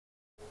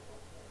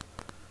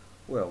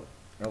Well,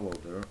 hello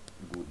there,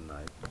 good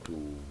night to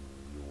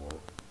you all.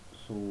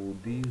 So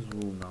this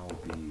will now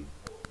be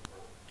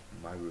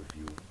my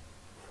review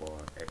for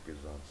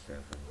episode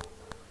 7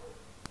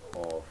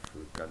 of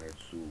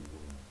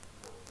Kanetsugu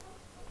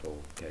to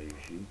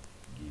Keiji,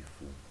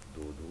 Gifuu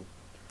Doudou,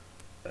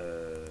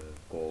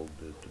 called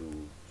The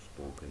True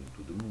Spoken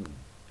to the Moon.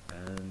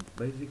 And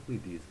basically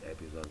this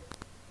episode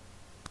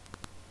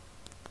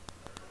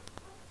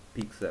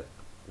picks up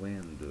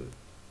when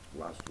the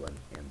last one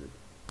ended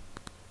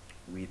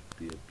with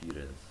the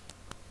appearance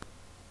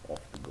of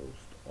the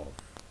ghost of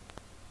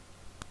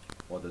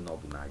Oda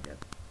Nobunaga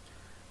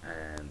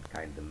and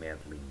kind of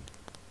meddling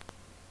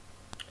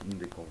in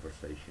the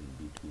conversation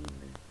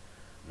between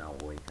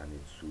Naoe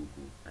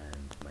Kanetsugu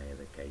and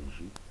Maeda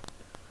Keiji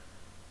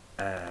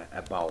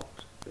about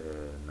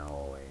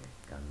Naoe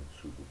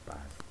Kanetsugu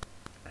past,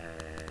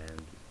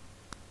 and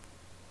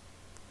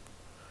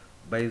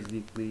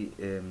basically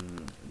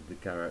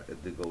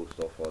the ghost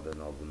of Oda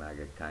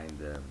Nobunaga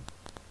kind of,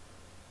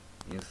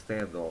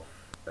 instead of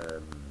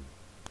um,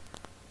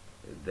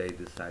 they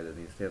decided,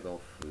 instead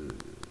of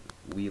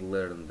we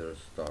learn their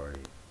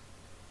story,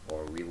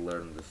 or we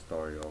learn the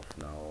story of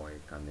Naoe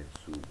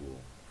Kanetsugu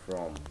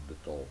from the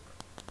talk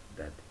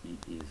that he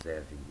is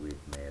having with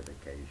Maeda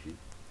Keiji.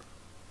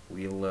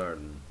 We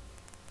learn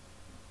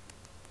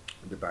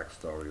the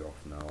backstory of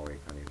Naoe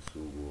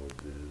Kanetsugu,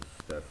 the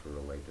stuff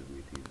related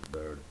with his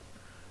birth,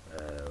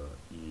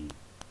 he,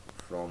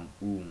 from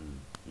whom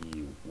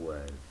he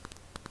was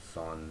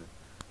son,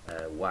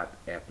 what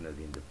happened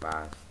in the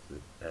past,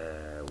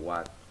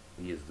 what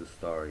is the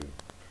story,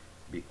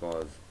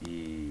 because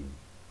he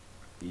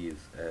is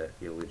a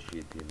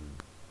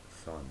illegitimate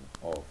son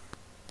of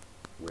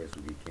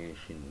Uesugi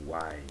Kenshin,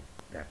 why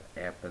that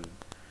happened,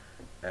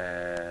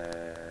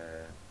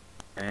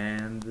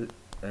 and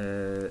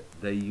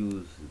they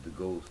use the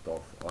ghost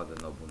of Oda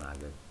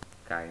Nobunaga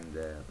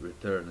kinda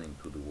returning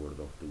to the world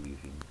of the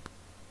living,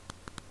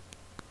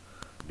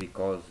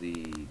 because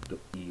he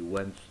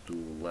wants to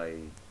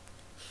lay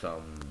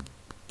some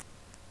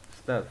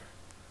stuff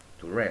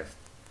to rest,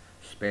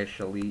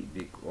 especially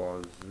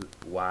because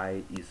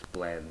why is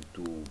planned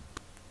to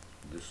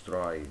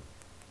destroy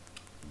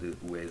the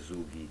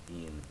Uesugi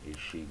in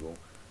Ishigo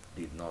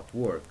did not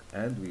work,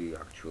 and we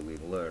actually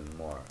learn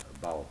more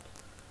about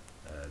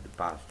the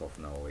past of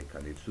Naoe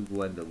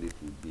Kanetsugu and a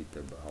little bit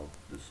about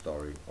the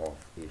story of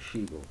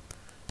Ishigo.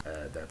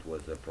 That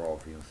was a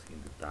province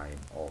in the time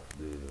of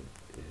the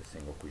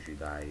Sengoku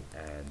Jidai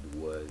and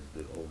was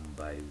the home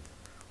base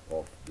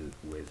of the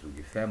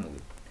Uesugi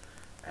family.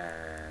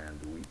 And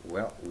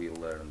we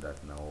learned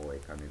that Naoe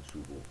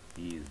Kanetsugu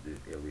is the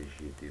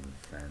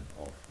illegitimate son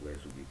of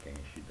Uesugi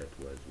Kenshi, that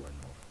was one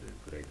of the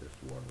greatest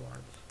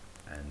warlords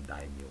and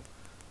daimyo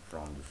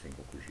from the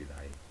Sengoku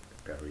Jidai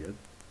period.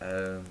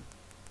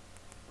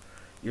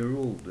 He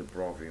ruled the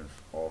province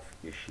of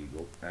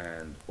Ishigo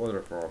and other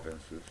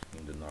provinces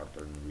in the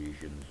northern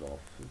regions of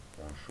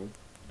Honshu,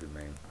 the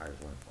main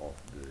island of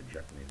the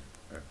Japanese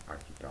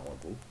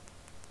archipelago.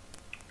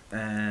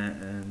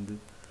 And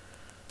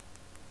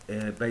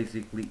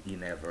basically he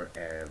never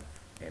had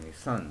any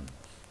sons,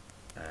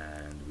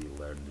 and we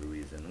learn the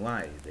reason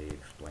why. They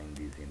explain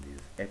this in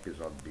this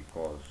episode,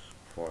 because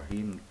for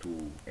him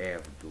to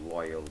have the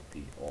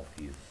loyalty of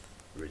his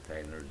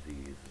retainers,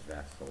 his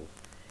vassals,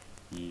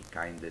 he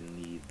kinda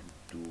need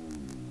to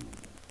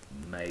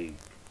make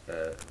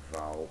a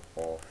vow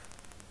of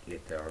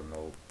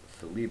eternal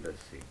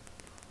celibacy,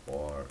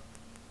 or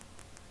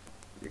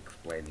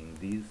explaining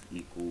this,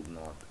 he could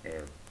not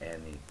have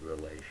any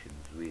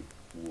relations with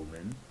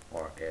women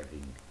or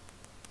having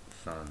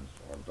sons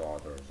or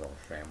daughters or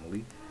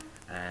family,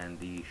 and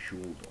he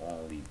should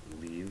only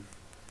live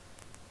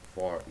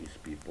for his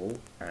people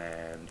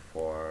and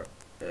for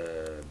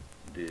the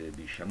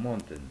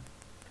Bishamonten,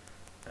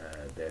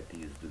 that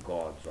is the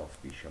gods of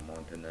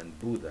Bishamonten and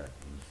Buddha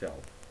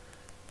himself.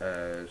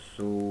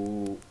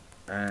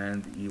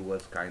 And he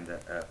was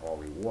kinda a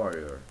holy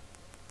warrior,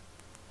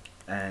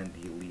 and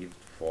he lived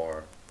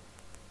for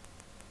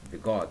the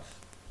gods,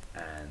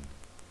 and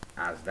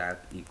as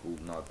that he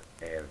could not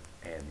have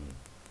any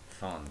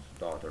sons,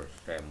 daughters,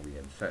 family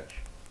and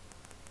such.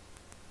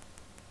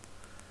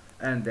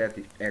 And that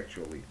it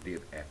actually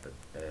did happen.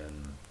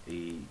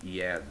 He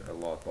had a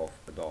lot of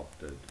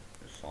adopted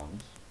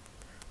sons,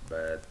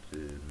 but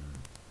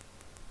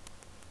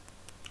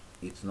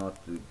it's not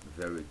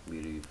very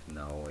clear if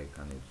Naoe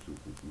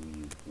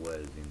Kanetsugu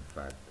was in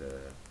fact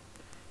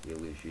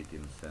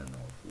illegitimate son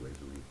of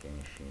Uesugi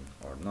Kenshin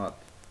or not.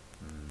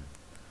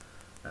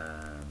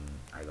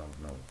 I don't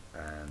know,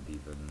 and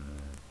even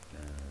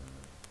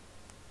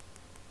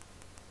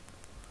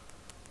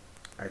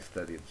I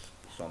studied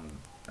some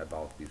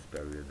about this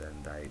period,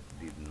 and I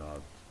did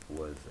not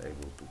was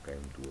able to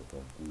come to a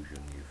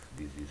conclusion if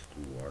this is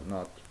true or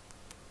not.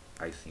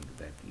 I think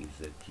that is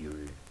a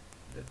theory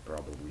that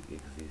probably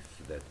exists,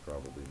 that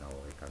probably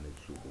Naoe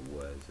Kanetsugu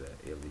was a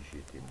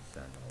illegitimate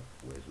son of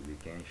Uesugi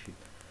Kenshin,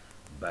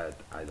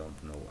 but I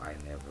don't know, I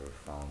never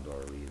found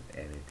or read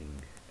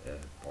anything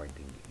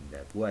pointing in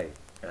that way.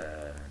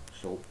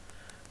 So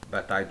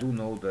But I do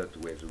know that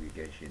Uesugi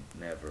Kenshin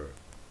never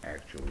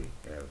actually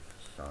have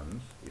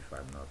sons, if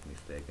I'm not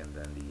mistaken.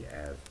 Then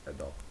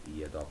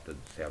he adopted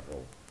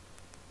several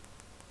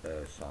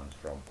sons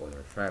from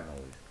other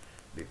families,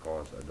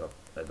 because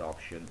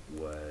adoption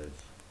was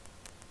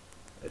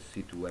a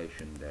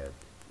situation that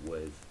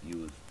was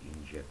used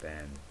in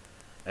Japan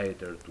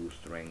either to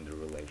strengthen the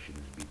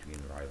relations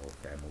between rival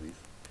families,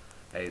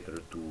 either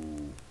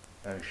to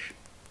ens-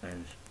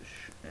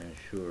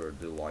 ensure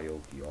the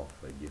loyalty of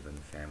a given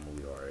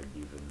family or a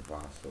given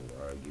vassal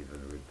or a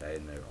given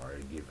retainer or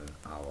a given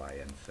ally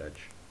and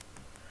such.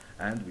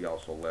 And we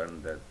also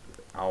learned that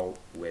how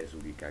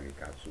Uesugi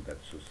Kagekatsu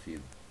that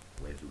succeeded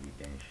Uesugi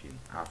Genshin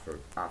after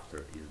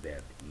his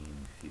death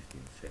in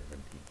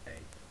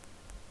 1578.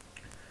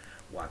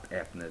 What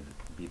happened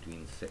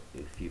between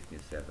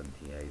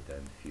 1578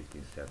 and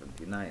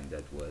 1579?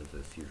 That was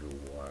a civil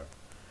war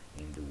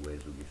in the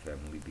Uesugi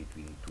family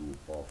between two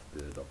of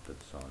the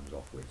adopted sons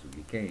of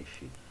Uesugi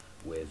Kenshi.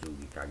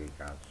 Uesugi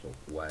Kagekatsu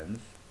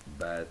once,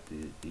 but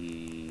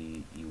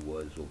he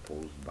was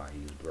opposed by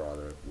his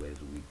brother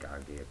Uesugi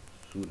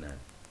Kagetsuna,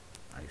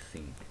 I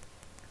think.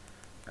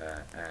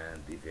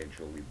 And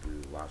eventually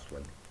the last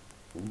one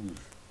lose,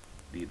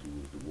 did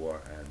lose the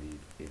war, and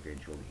he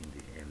eventually in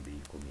the end he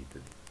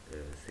committed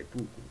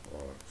seppuku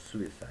or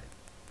suicide.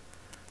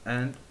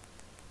 And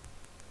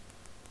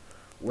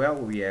well,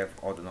 we have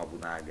Oda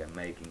Nobunaga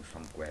making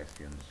some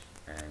questions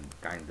and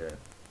kinda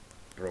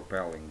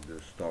propelling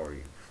the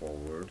story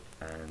forward,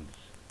 and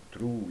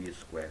through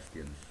his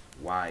questions,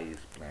 why his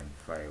plan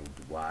failed,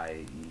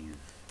 why his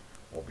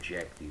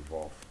objective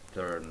of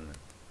turn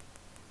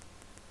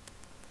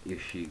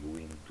Ishigu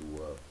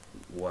into a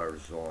war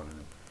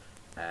zone,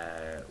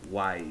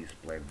 why his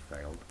plan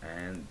failed,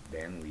 and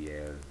then we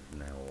have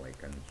now like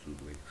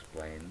Kanetsugu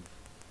explains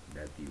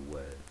that he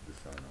was the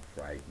son of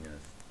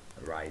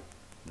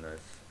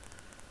rightness,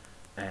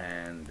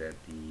 and that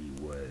he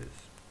was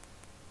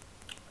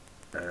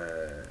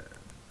uh,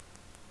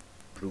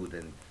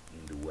 prudent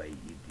in the way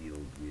he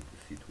dealt with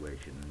the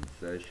situation and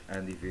such,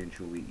 and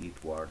eventually he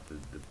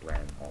thwarted the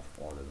plan of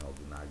Oda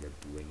Nobunaga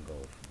to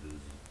engulf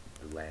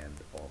the land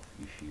of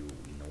Ishiu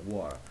in a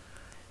war,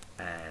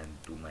 and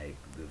to make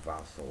the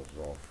vassals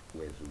of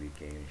Uesugi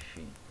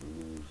Kenshin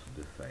lose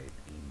the faith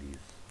in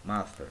this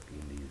master,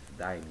 in this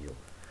daimyo.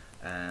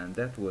 And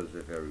that was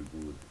a very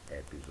good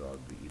episode.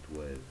 It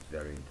was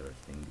very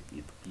interesting.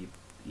 It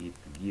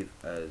gave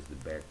us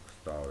the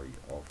backstory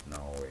of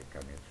Naoe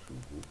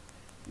Kanetsugu.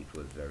 It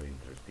was very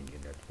interesting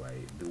in that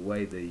way. The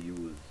way they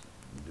use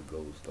the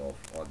ghost of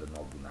Oda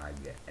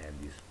Nobunaga and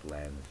his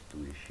plans to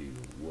issue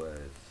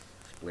was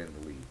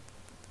splendidly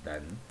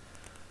done.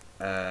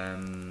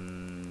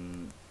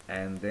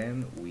 And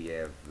then we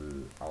have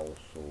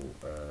also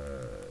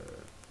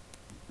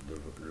the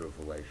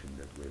revelation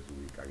that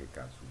Uesugi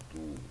Kagekatsu,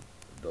 do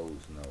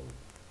those know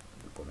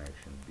the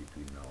connection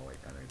between Naoe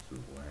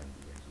Kanetsugu and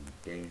Uesugi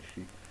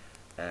Kenshi.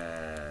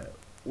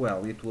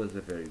 Well, it was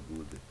a very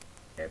good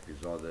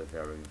episode, a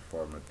very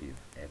informative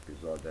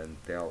episode, and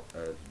tell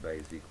us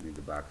basically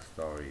the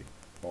backstory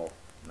of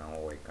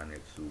Naoe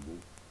Kanetsugu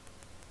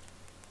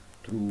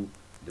through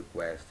the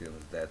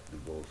questions that the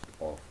ghost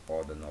of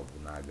Oda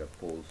Nobunaga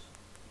posed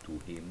to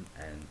him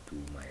and to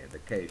Maeda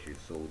Keiji.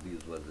 So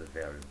this was a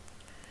very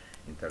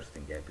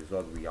interesting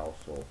episode. We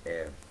also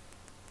have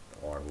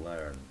or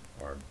learned,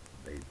 or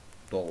they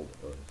told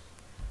us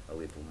a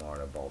little more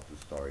about the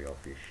story of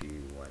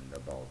Ishiu and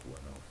about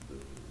one of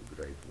the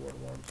great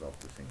warlords of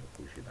the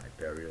Sengoku Shidai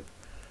period,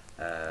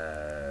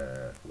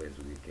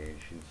 Uesugi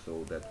Kenshin.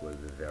 So that was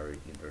a very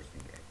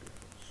interesting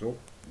episode. So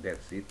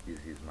that's it.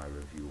 This is my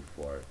review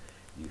for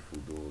Gifuu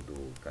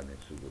Doudou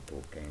Kanetsugu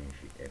to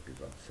Kenshi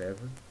episode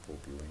 7.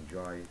 Hope you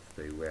enjoy.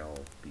 Stay well.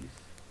 Peace.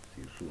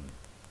 See you soon.